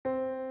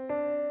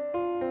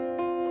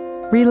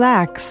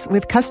Relax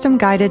with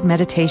custom-guided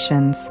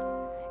meditations.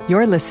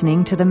 You're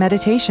listening to The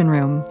Meditation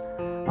Room,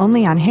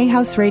 only on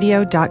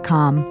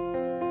hayhouseradio.com.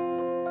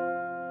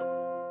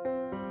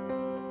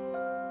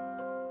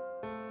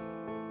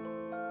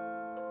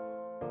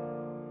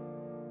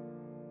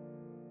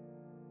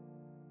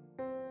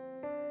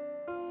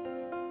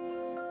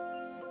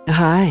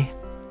 Hi,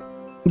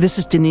 this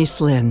is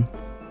Denise Linn,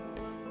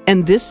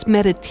 and this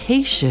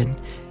meditation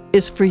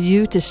is for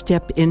you to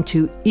step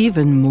into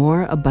even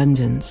more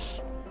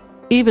abundance,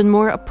 even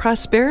more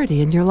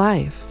prosperity in your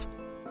life.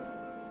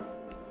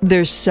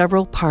 There's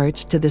several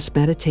parts to this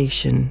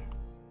meditation.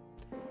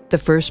 The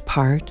first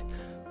part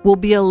will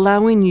be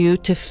allowing you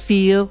to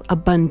feel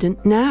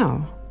abundant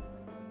now.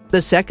 The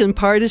second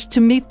part is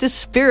to meet the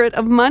spirit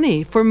of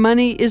money, for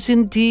money is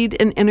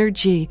indeed an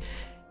energy,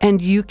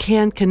 and you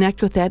can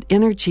connect with that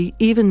energy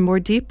even more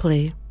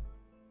deeply.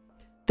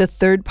 The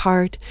third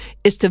part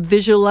is to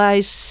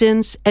visualize,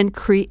 sense, and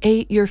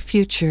create your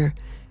future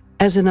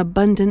as an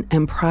abundant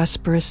and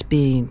prosperous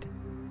being.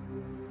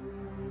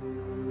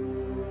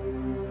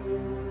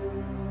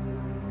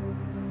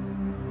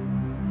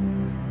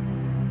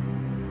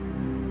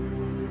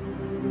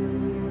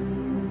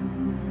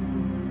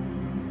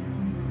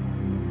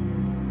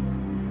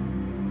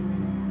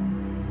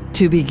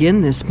 To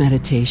begin this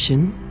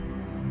meditation,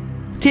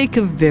 take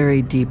a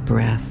very deep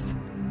breath.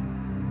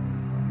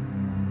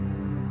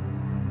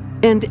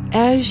 And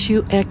as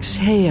you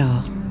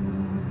exhale,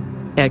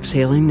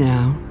 exhaling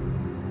now,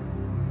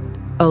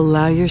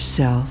 allow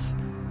yourself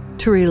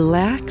to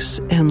relax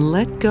and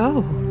let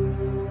go.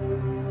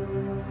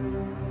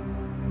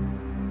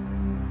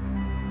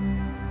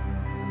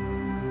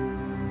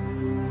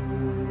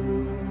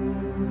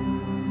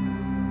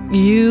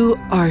 You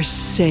are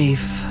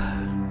safe.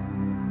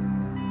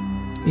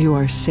 You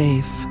are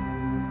safe.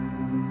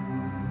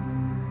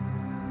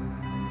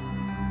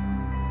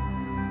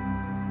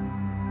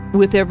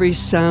 With every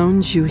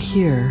sound you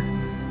hear,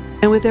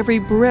 and with every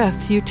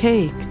breath you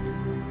take,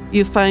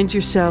 you find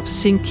yourself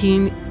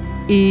sinking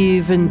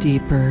even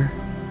deeper,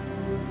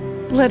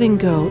 letting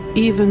go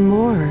even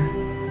more.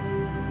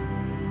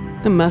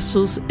 The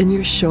muscles in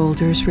your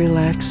shoulders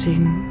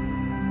relaxing,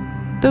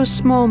 those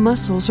small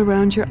muscles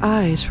around your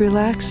eyes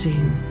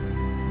relaxing.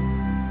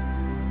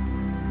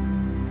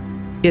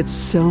 It's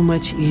so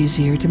much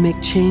easier to make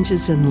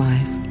changes in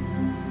life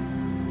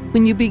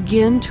when you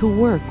begin to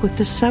work with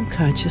the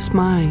subconscious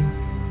mind.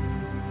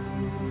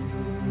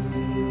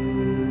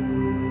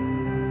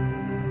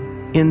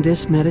 In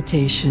this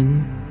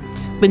meditation,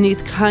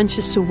 beneath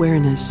conscious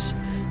awareness,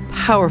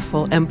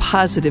 powerful and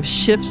positive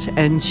shifts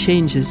and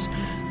changes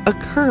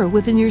occur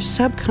within your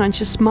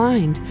subconscious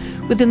mind,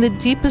 within the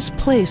deepest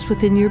place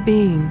within your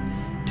being,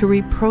 to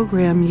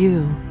reprogram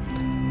you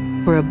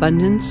for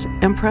abundance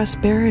and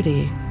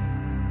prosperity.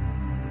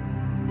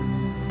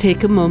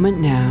 Take a moment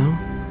now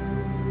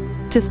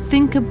to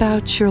think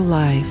about your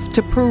life,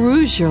 to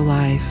peruse your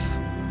life.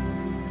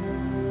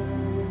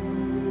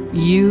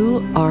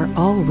 You are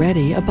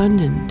already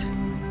abundant.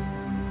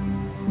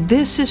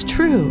 This is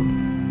true.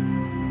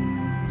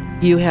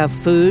 You have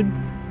food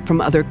from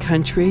other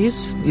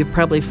countries. You've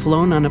probably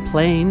flown on a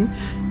plane.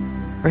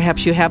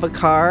 Perhaps you have a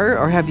car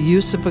or have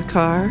use of a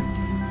car.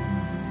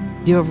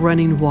 You have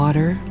running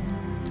water.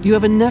 You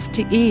have enough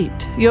to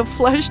eat. You have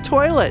flushed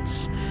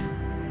toilets.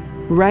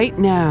 Right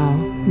now,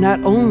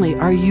 not only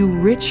are you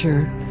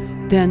richer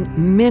than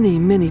many,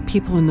 many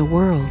people in the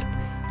world,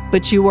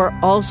 but you are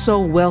also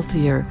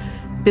wealthier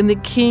than the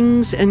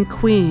kings and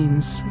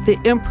queens, the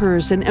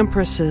emperors and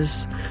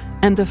empresses,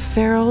 and the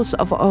pharaohs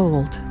of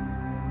old.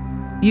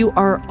 You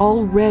are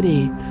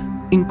already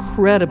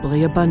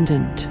incredibly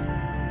abundant.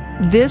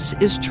 This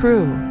is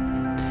true.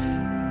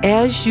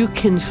 As you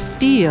can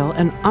feel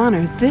and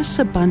honor this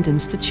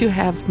abundance that you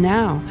have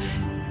now,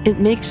 it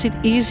makes it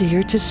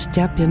easier to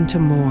step into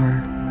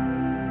more.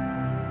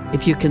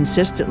 If you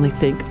consistently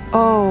think,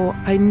 "Oh,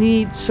 I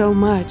need so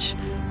much,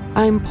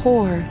 I'm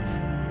poor,"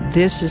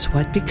 this is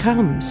what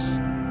becomes.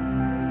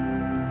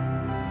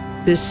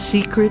 The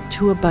secret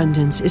to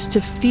abundance is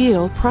to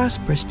feel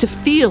prosperous, to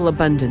feel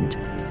abundant.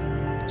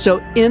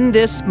 So in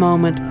this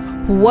moment,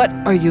 what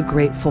are you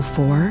grateful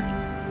for?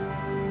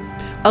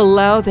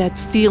 Allow that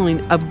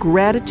feeling of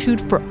gratitude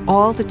for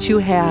all that you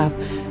have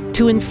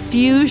to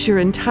infuse your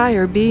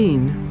entire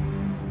being.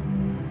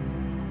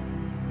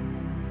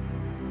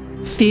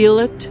 Feel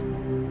it.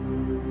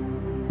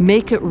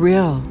 Make it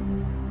real.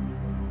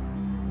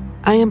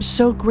 I am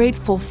so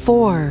grateful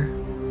for.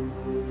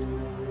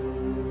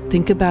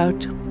 Think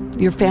about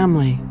your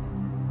family.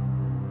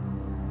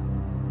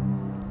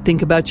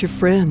 Think about your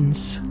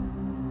friends.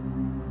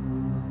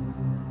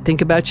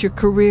 Think about your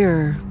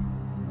career.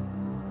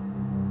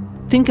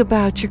 Think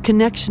about your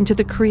connection to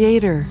the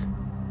Creator.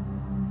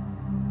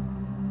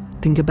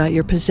 Think about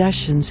your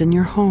possessions in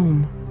your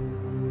home.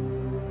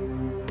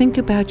 Think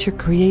about your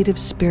creative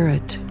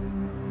spirit.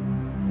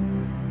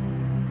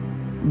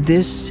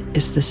 This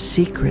is the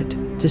secret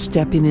to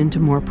stepping into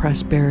more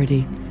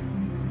prosperity.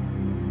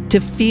 To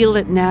feel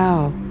it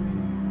now.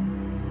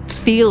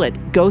 Feel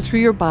it. Go through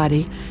your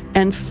body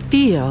and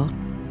feel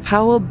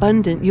how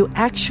abundant you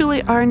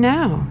actually are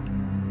now.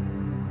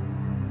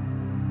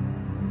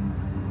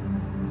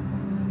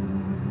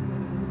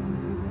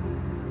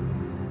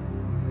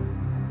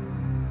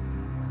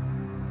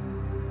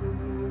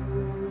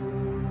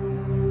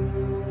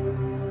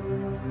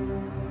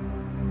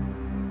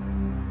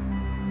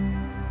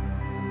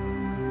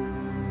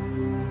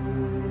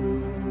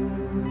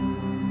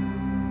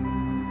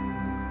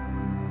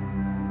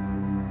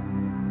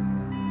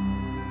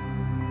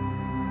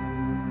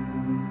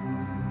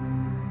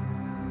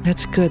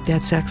 That's good.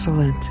 That's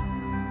excellent.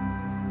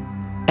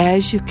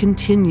 As you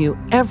continue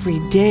every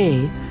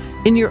day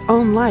in your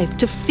own life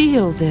to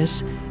feel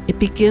this, it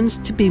begins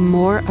to be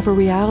more of a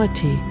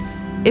reality.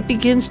 It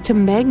begins to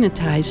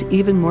magnetize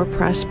even more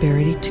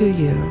prosperity to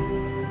you.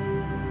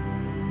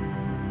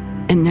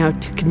 And now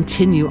to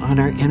continue on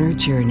our inner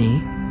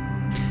journey,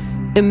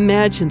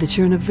 imagine that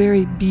you're in a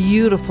very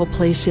beautiful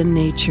place in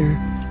nature,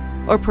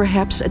 or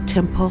perhaps a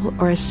temple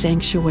or a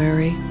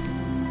sanctuary,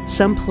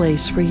 some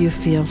place where you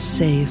feel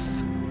safe.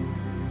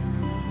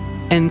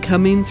 And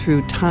coming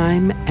through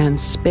time and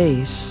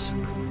space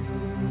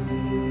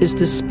is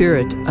the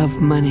spirit of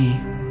money.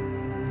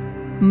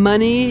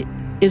 Money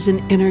is an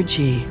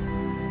energy.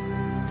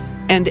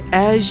 And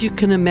as you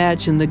can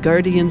imagine the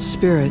guardian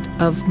spirit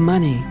of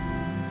money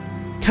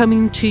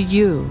coming to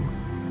you,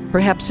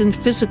 perhaps in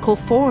physical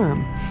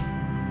form,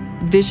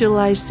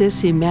 visualize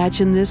this,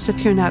 imagine this.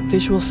 If you're not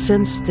visual,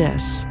 sense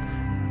this.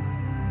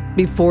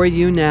 Before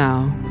you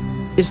now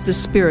is the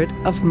spirit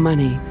of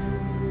money.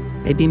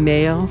 Maybe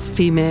male,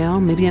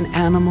 female, maybe an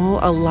animal,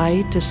 a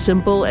light, a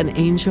symbol, an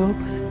angel.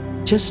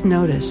 Just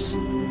notice.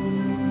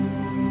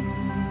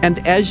 And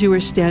as you are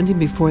standing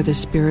before the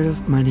spirit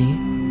of money,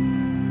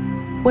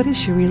 what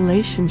is your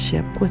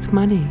relationship with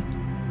money?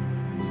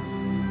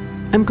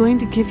 I'm going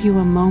to give you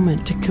a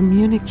moment to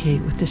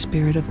communicate with the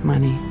spirit of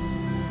money.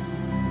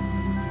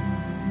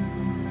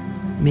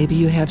 Maybe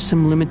you have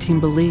some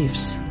limiting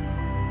beliefs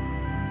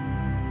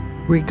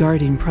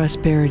regarding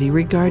prosperity,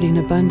 regarding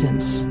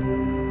abundance.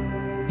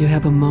 You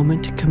have a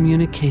moment to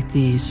communicate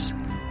these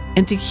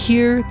and to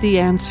hear the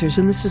answers,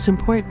 and this is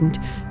important,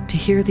 to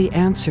hear the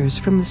answers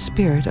from the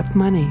spirit of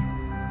money.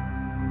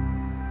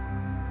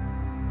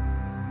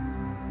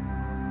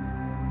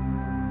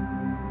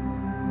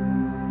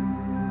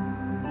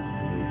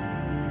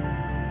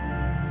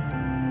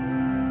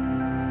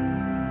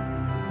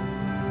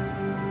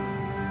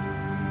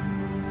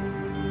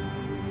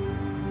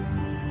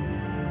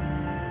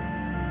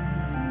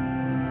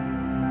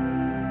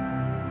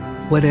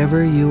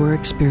 Whatever you are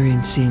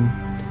experiencing,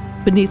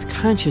 beneath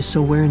conscious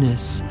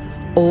awareness,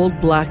 old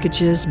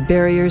blockages,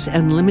 barriers,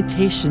 and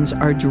limitations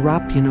are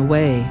dropping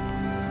away,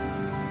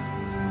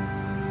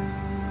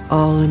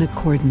 all in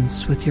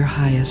accordance with your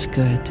highest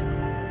good.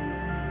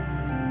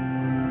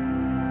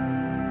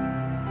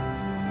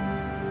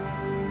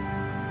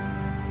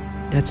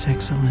 That's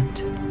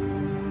excellent.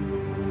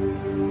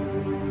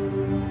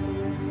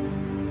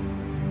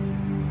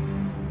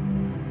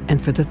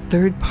 And for the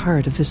third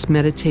part of this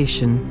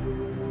meditation,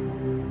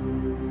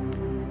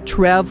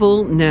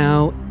 travel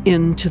now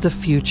into the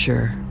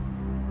future.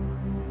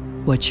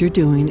 What you're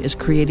doing is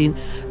creating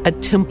a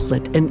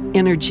template, an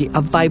energy,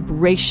 a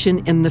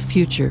vibration in the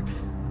future.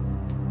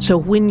 So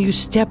when you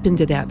step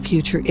into that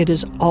future, it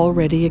is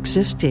already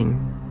existing.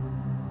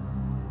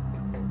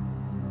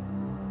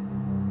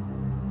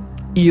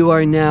 You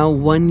are now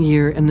 1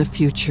 year in the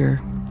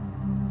future.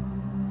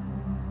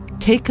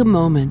 Take a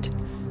moment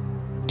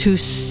to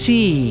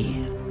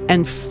see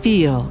and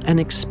feel and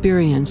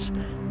experience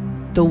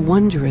the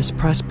wondrous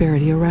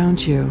prosperity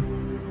around you.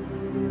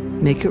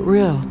 Make it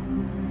real.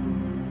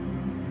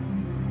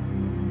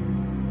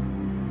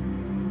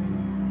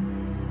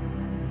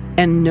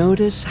 And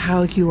notice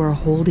how you are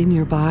holding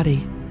your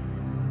body.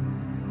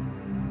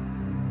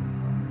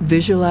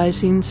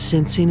 Visualizing,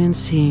 sensing, and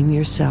seeing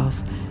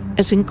yourself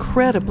as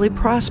incredibly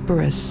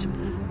prosperous.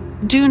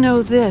 Do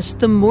know this,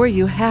 the more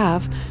you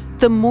have,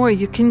 the more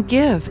you can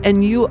give,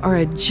 and you are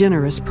a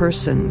generous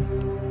person.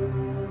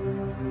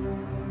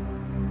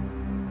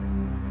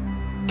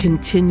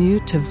 Continue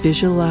to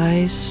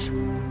visualize,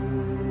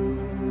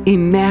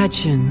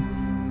 imagine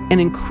an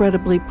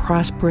incredibly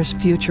prosperous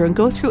future, and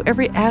go through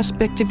every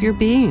aspect of your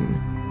being.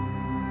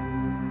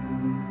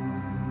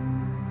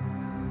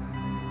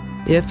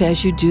 If,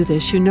 as you do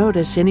this, you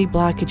notice any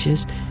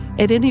blockages,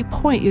 at any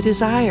point you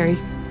desire,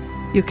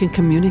 you can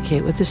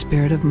communicate with the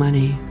spirit of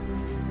money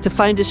to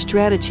find a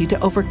strategy to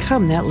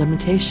overcome that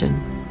limitation.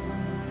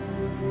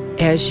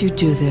 As you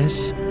do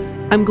this,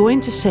 I'm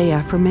going to say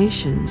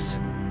affirmations.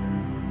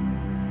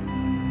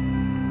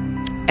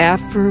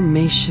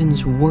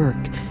 Affirmations work.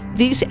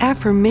 These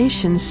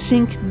affirmations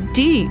sink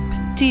deep,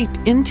 deep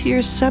into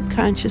your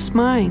subconscious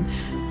mind.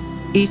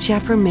 Each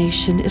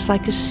affirmation is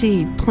like a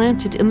seed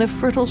planted in the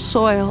fertile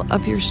soil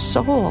of your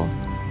soul.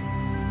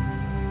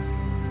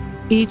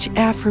 Each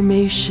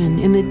affirmation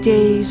in the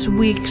days,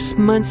 weeks,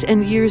 months,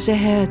 and years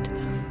ahead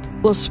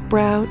will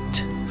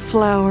sprout,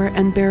 flower,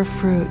 and bear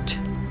fruit.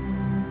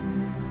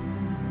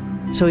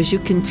 So as you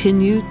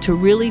continue to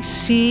really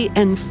see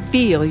and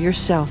feel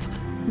yourself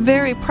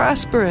very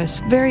prosperous,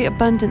 very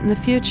abundant in the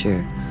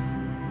future.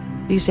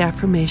 These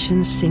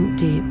affirmations sink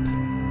deep.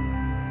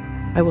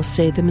 I will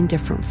say them in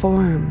different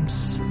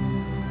forms.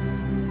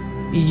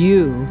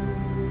 You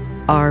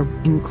are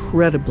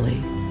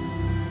incredibly,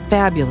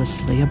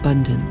 fabulously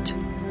abundant.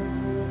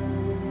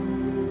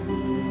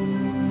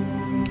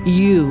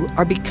 You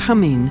are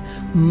becoming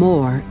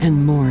more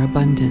and more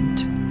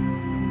abundant.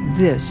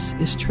 This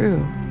is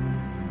true.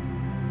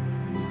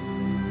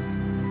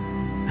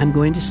 I'm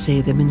going to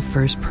say them in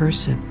first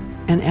person,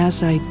 and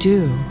as I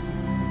do,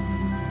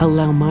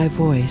 allow my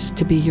voice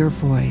to be your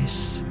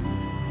voice.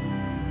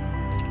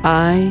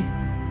 I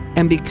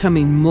am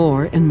becoming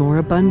more and more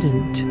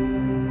abundant.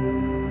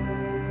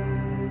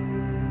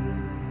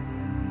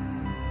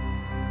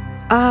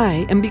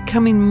 I am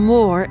becoming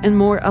more and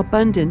more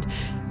abundant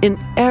in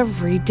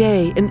every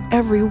day, in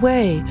every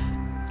way.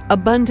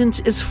 Abundance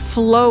is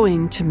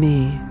flowing to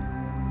me.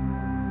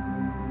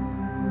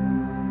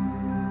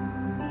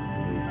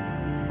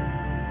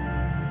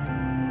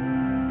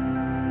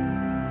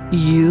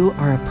 You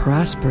are a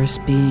prosperous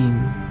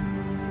being.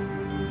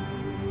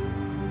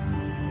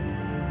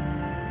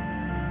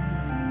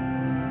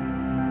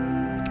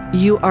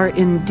 You are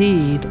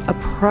indeed a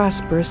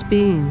prosperous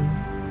being.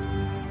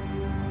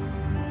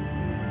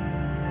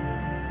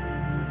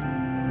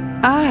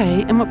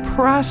 I am a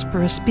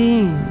prosperous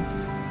being.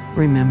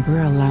 Remember,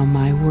 allow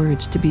my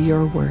words to be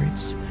your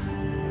words.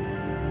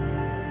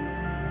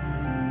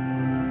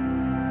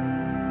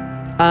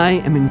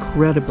 I am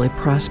incredibly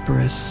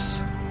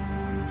prosperous.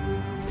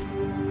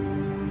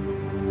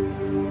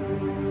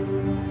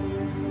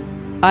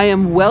 I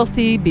am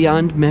wealthy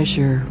beyond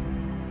measure.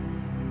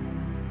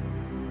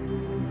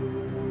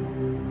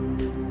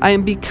 I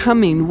am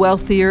becoming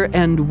wealthier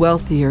and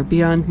wealthier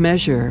beyond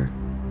measure.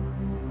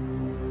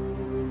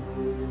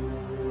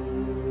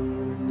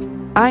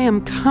 I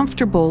am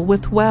comfortable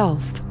with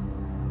wealth.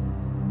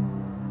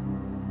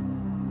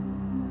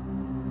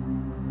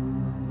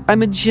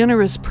 I'm a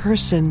generous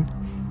person,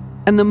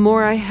 and the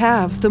more I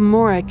have, the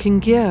more I can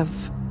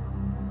give.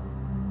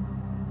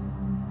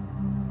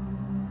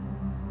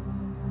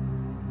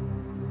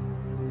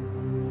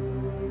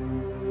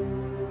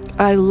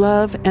 I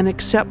love and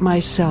accept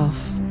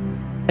myself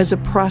as a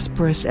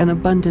prosperous and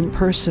abundant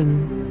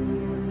person.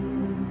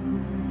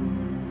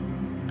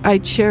 I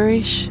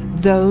cherish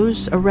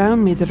those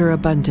around me that are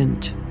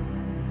abundant,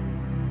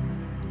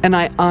 and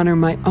I honor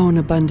my own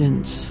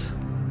abundance.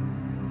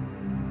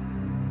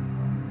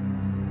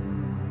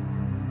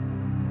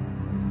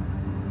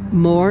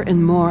 More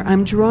and more,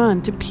 I'm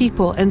drawn to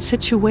people and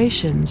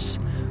situations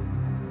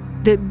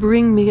that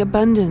bring me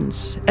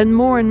abundance, and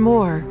more,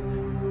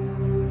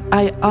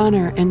 I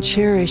honor and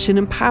cherish and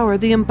empower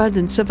the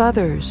abundance of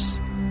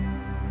others.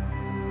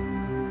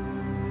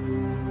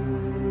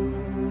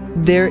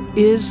 There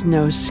is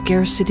no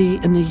scarcity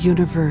in the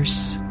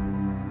universe.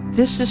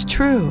 This is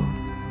true.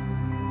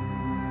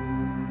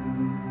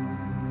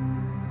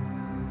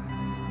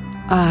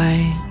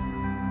 I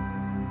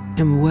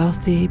am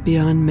wealthy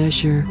beyond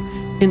measure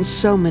in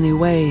so many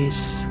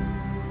ways.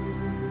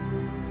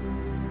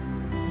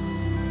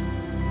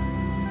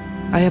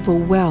 I have a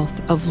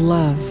wealth of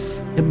love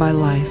in my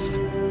life.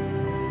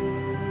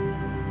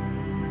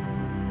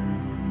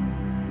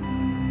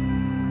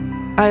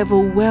 I have a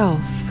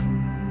wealth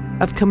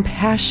of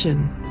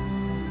compassion.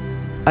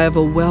 I have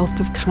a wealth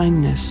of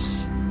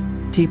kindness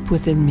deep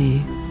within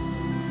me.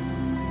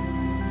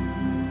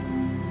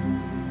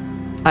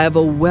 I have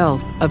a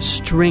wealth of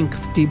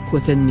strength deep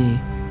within me.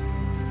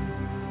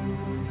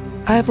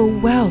 I have a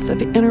wealth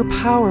of inner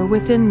power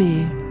within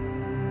me.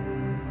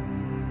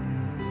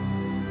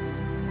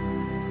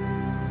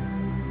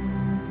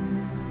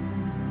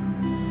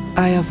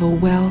 I have a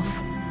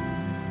wealth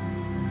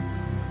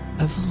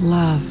of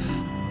love,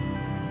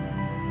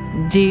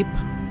 deep,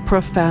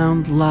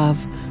 profound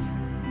love.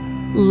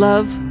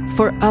 Love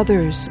for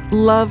others,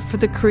 love for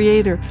the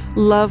Creator,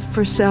 love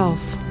for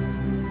self.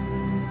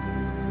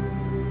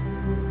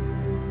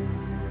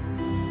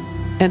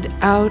 And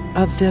out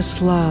of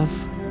this love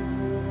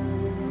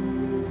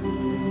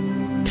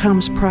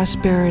comes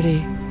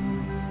prosperity.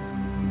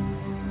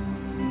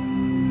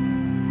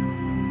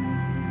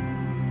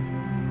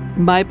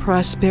 My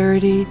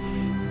prosperity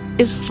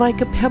is like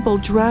a pebble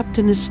dropped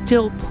in a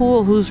still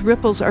pool whose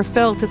ripples are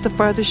felt at the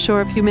farthest shore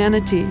of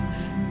humanity.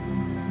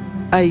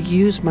 I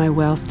use my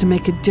wealth to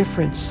make a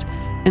difference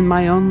in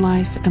my own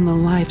life and the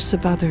lives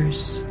of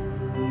others.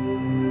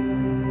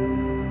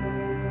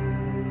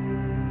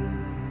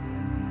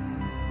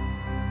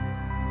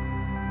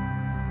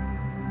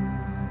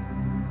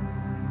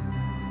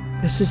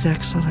 This is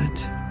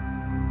excellent.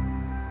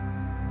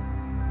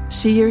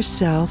 See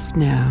yourself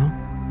now,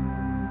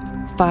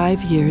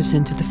 5 years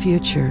into the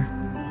future.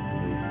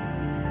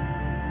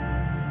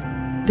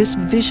 This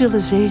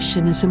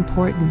visualization is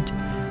important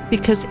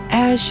because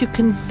as you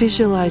can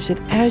visualize it,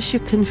 as you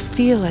can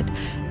feel it,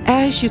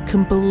 as you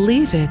can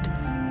believe it,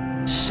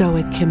 so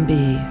it can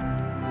be.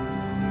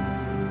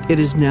 It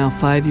is now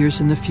 5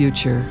 years in the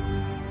future.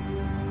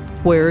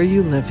 Where are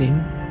you living?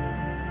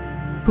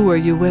 Who are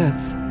you with?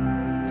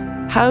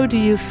 How do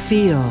you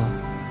feel?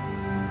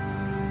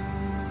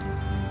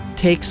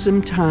 Take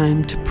some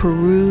time to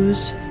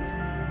peruse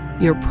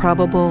your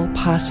probable,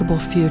 possible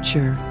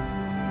future,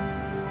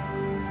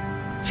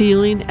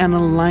 feeling an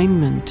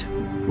alignment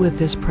with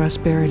this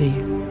prosperity,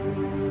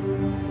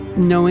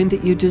 knowing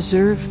that you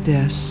deserve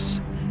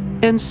this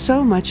and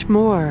so much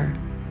more,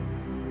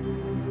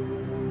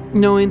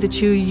 knowing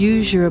that you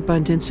use your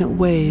abundance in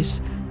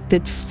ways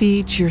that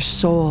feed your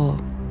soul,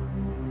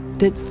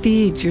 that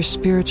feed your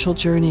spiritual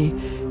journey,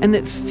 and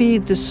that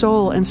feed the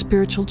soul and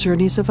spiritual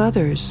journeys of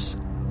others.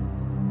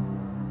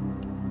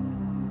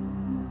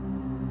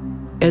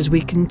 As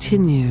we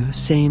continue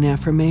saying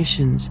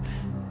affirmations,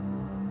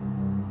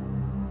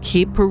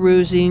 keep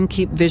perusing,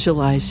 keep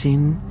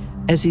visualizing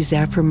as these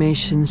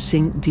affirmations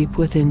sink deep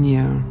within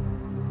you.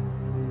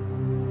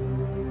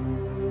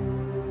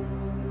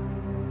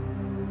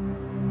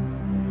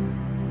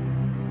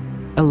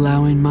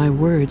 Allowing my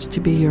words to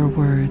be your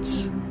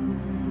words.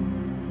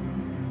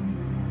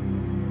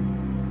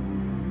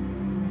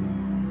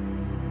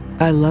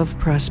 I love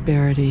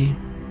prosperity.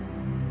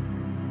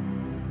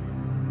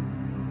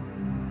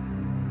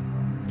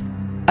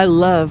 I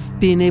love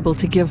being able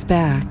to give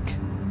back.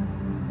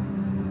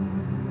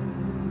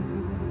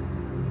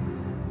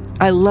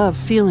 I love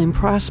feeling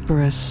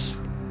prosperous.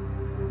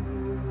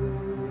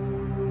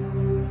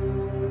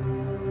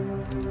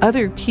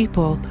 Other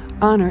people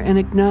honor and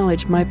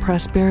acknowledge my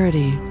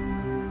prosperity.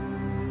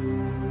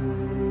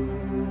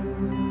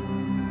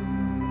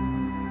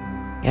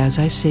 As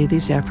I say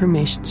these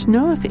affirmations,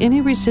 know if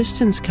any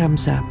resistance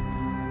comes up.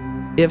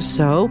 If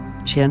so,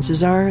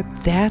 chances are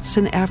that's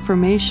an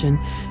affirmation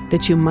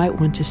that you might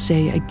want to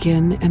say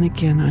again and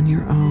again on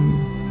your own.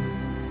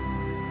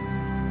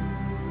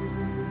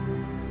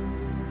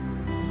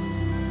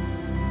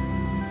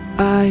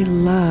 I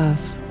love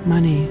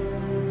money.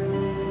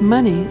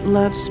 Money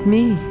loves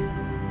me.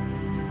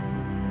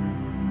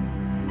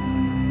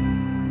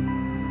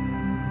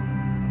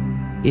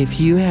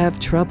 If you have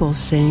trouble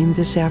saying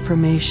this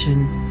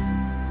affirmation,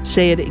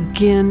 say it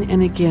again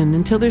and again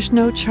until there's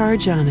no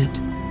charge on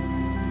it.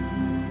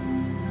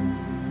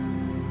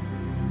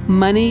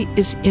 Money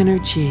is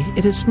energy.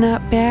 It is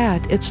not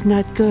bad. It's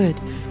not good.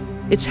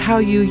 It's how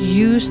you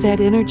use that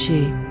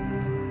energy.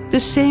 The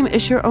same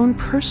as your own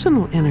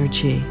personal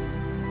energy.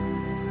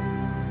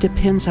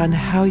 Depends on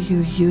how you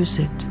use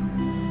it.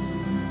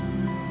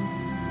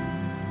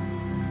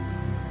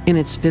 In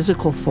its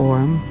physical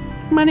form,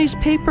 money's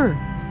paper.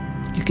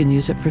 You can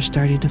use it for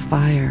starting a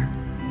fire.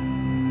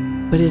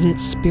 But in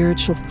its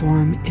spiritual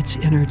form, it's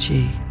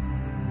energy.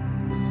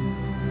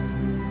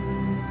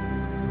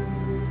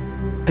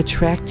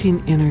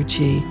 Attracting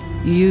energy,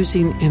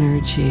 using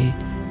energy,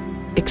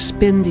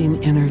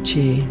 expending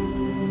energy.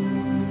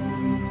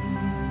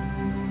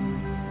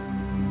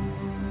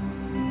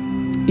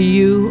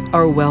 You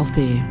are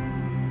wealthy.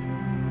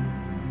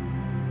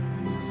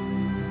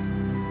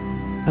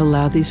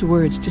 Allow these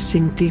words to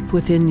sink deep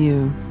within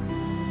you.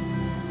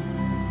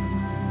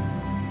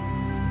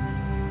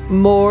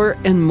 More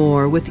and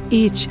more with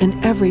each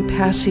and every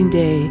passing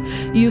day,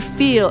 you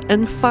feel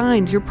and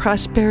find your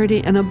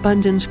prosperity and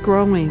abundance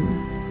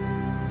growing.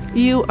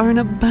 You are an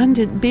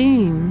abundant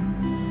being.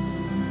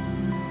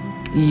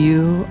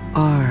 You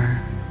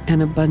are an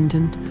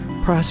abundant,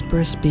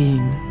 prosperous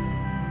being.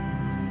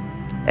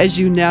 As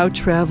you now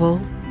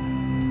travel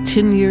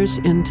 10 years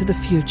into the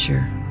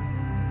future,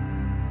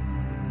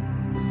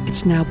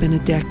 it's now been a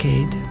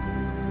decade.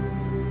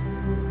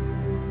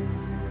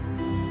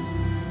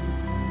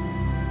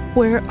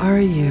 Where are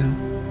you?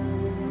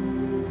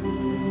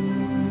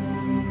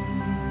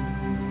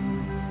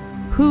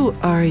 Who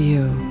are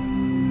you?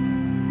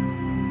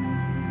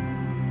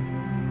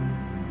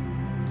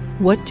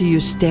 What do you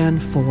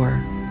stand for?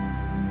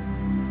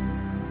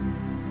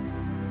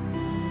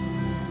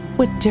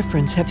 What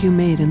difference have you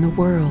made in the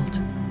world?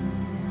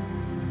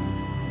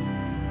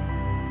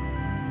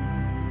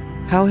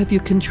 How have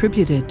you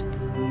contributed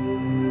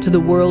to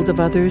the world of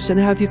others, and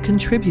how have you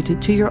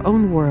contributed to your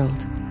own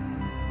world?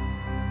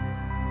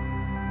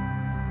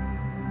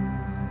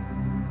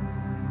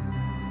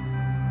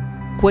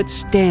 What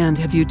stand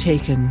have you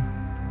taken?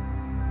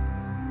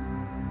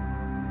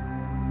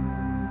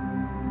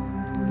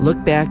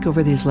 Look back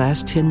over these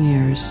last 10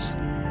 years.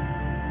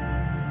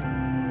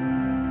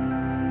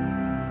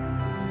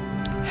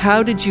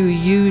 How did you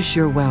use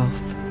your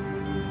wealth?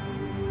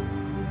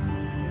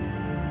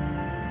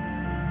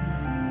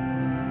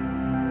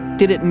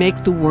 Did it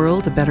make the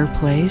world a better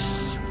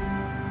place?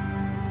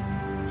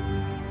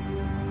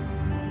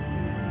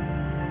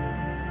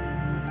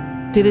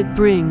 Did it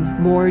bring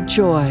more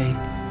joy,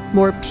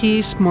 more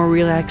peace, more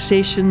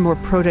relaxation, more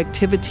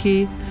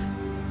productivity,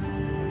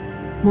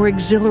 more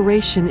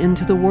exhilaration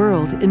into the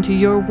world, into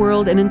your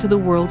world and into the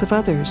world of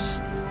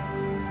others?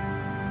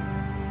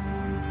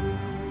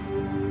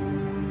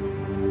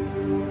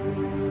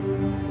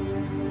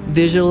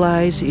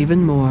 Visualize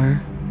even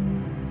more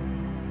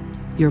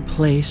your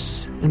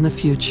place in the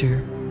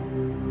future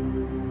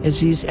as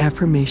these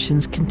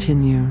affirmations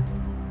continue.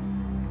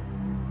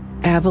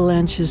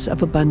 avalanches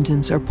of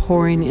abundance are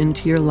pouring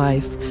into your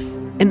life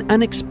in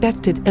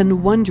unexpected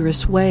and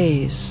wondrous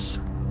ways.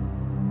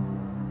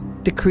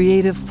 The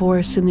creative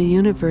force in the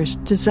universe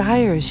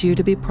desires you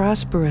to be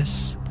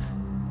prosperous.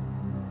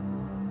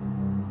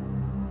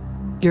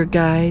 Your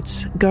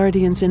guides,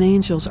 guardians, and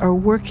angels are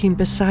working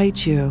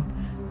beside you,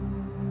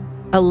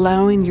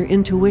 allowing your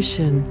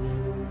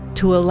intuition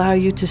to allow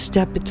you to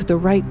step into the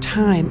right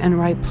time and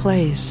right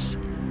place,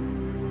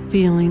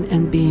 feeling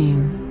and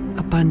being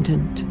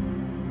abundant.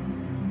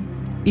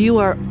 You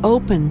are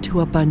open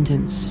to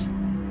abundance.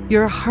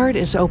 Your heart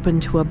is open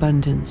to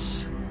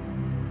abundance.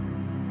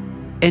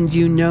 And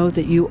you know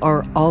that you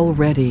are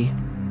already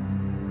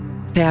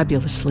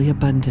fabulously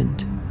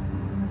abundant.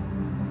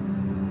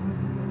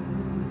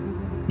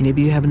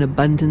 Maybe you have an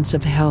abundance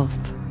of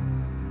health.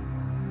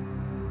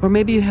 Or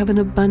maybe you have an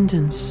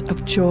abundance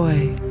of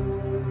joy.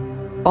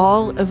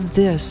 All of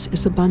this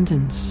is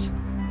abundance.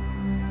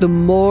 The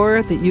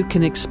more that you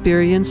can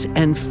experience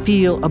and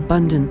feel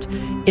abundant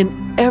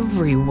in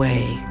every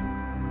way,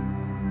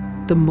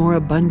 the more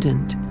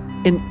abundant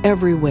in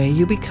every way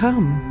you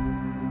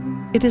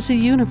become. It is a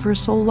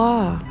universal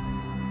law.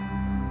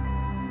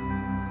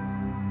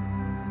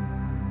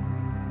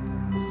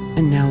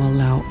 And now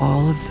allow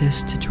all of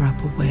this to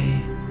drop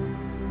away.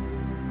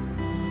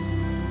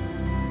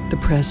 The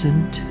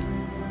present,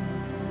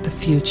 the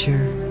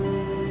future,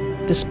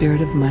 the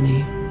spirit of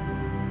money.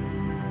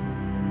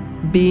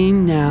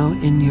 Being now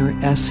in your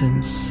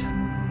essence.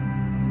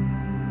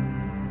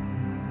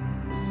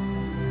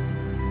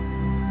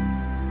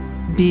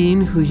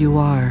 Being who you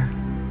are.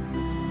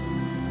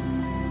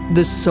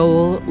 The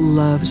soul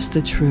loves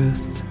the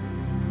truth.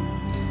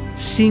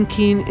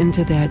 Sinking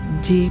into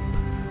that deep,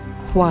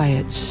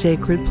 quiet,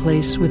 sacred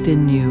place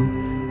within you,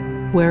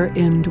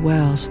 wherein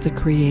dwells the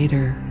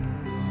Creator.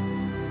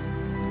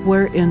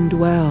 Wherein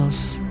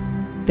dwells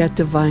that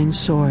divine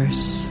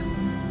source.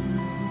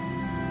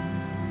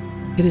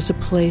 It is a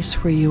place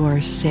where you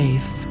are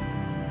safe.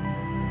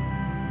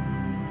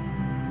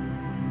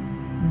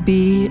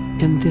 Be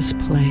in this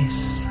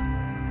place.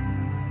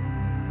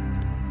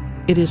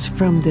 It is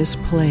from this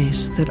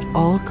place that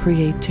all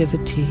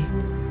creativity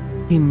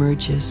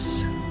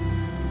emerges.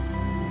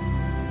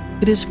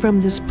 It is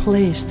from this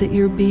place that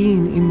your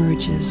being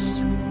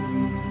emerges.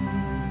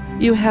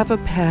 You have a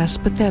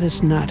past, but that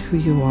is not who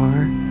you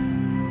are.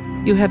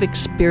 You have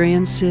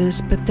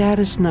experiences, but that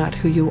is not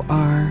who you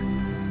are.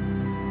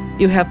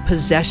 You have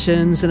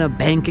possessions and a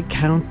bank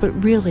account, but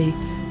really,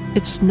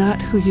 it's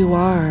not who you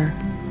are.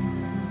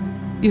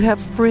 You have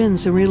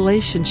friends and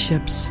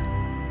relationships,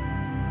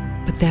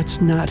 but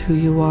that's not who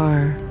you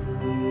are.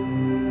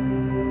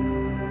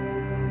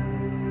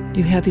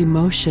 You have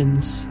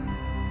emotions,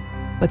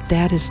 but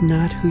that is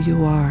not who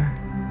you are.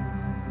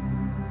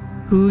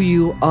 Who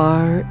you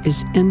are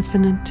is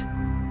infinite,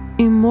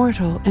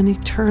 immortal, and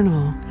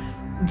eternal.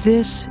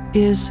 This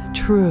is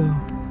true.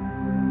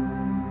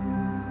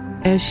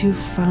 As you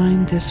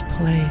find this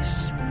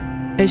place,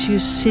 as you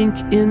sink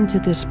into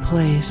this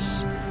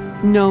place,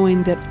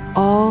 knowing that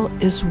all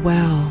is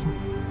well,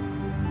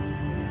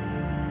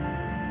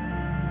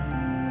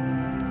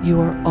 you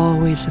are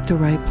always at the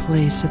right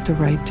place at the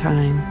right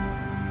time.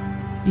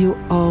 You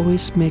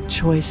always make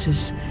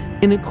choices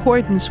in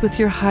accordance with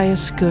your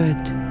highest good.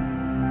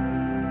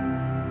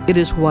 It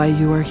is why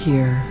you are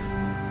here.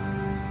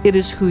 It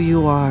is who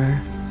you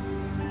are.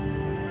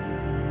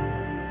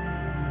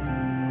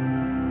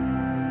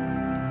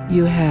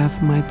 You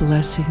have my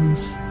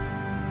blessings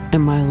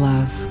and my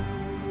love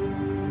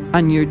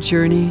on your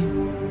journey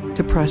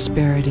to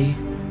prosperity,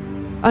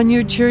 on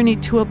your journey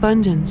to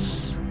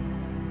abundance,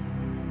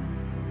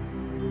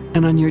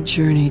 and on your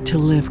journey to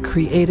live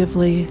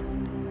creatively,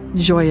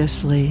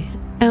 joyously,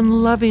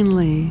 and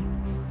lovingly.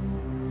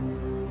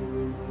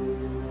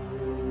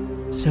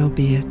 So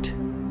be it,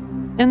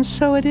 and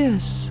so it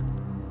is.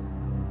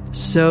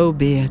 So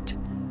be it,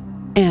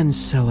 and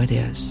so it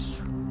is.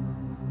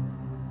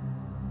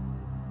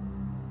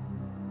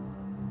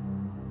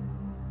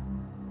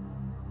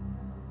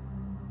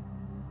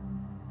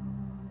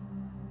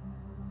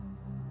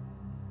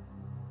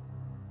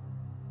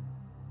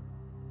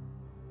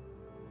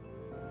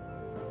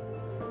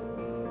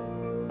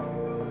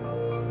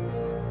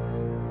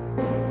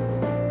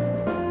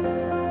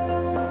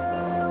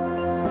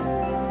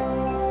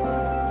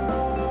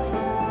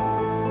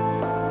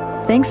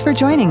 Thanks for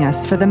joining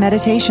us for the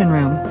Meditation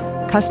Room,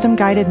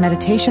 custom-guided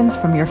meditations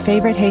from your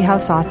favorite Hay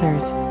House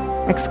authors,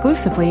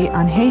 exclusively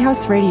on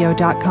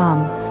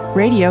hayhouseradio.com,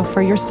 radio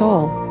for your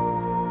soul.